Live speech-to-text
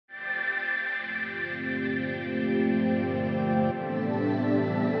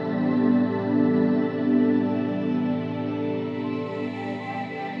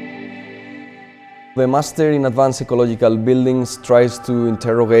The Master in Advanced Ecological Buildings tries to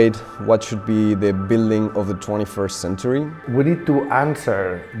interrogate what should be the building of the 21st century. We need to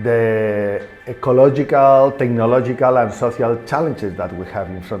answer the ecological, technological and social challenges that we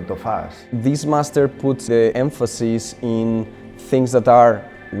have in front of us. This Master puts the emphasis in things that are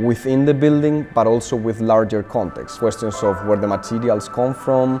within the building, but also with larger context. Questions of where the materials come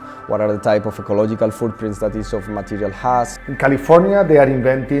from, what are the type of ecological footprints that each of material has. In California, they are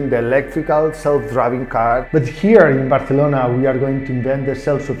inventing the electrical self-driving car, but here in Barcelona, we are going to invent the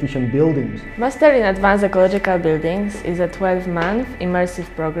self-sufficient buildings. Master in Advanced Ecological Buildings is a 12-month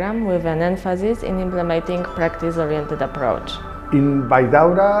immersive program with an emphasis in implementing practice-oriented approach. In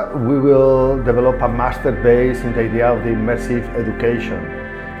Valldaura, we will develop a master based in the idea of the immersive education,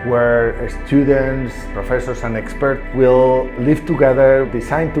 where students, professors and experts will live together,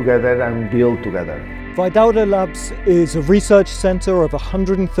 design together and build together. Valldaura Labs is a research centre of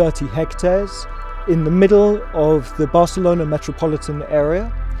 130 hectares in the middle of the Barcelona metropolitan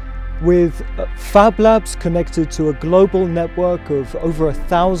area, with fab labs connected to a global network of over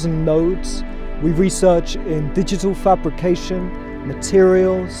 1,000 nodes. We research in digital fabrication,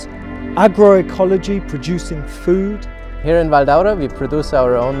 materials, agroecology, producing food. Here in Valldaura we produce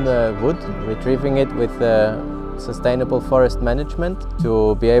our own wood, retrieving it with sustainable forest management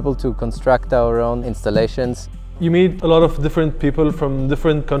to be able to construct our own installations. You meet a lot of different people from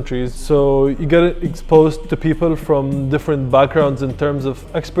different countries, so you get exposed to people from different backgrounds in terms of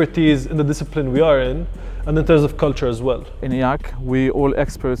expertise in the discipline we are in, and in terms of culture as well. In IAC, we all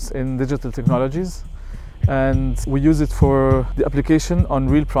experts in digital technologies, and we use it for the application on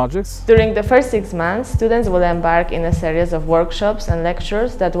real projects. During the first 6 months, students will embark in a series of workshops and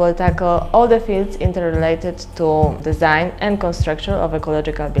lectures that will tackle all the fields interrelated to design and construction of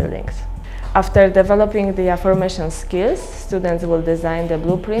ecological buildings. After developing the aforementioned skills, students will design the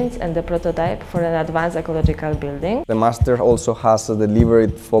blueprints and the prototype for an advanced ecological building. The Master also has a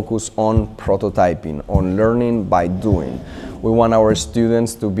deliberate focus on prototyping, on learning by doing. We want our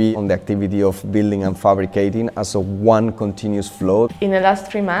students to be on the activity of building and fabricating as a one continuous flow. In the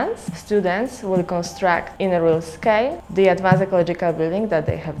last 3 months, students will construct in a real scale the advanced ecological building that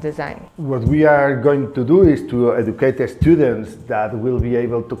they have designed. What we are going to do is to educate the students that will be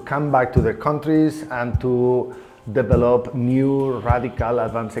able to come back to their countries and to develop new radical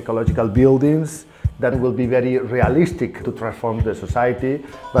advanced ecological buildings that will be very realistic to transform the society,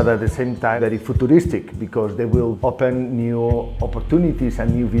 but at the same time very futuristic, because they will open new opportunities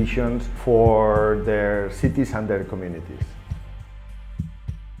and new visions for their cities and their communities.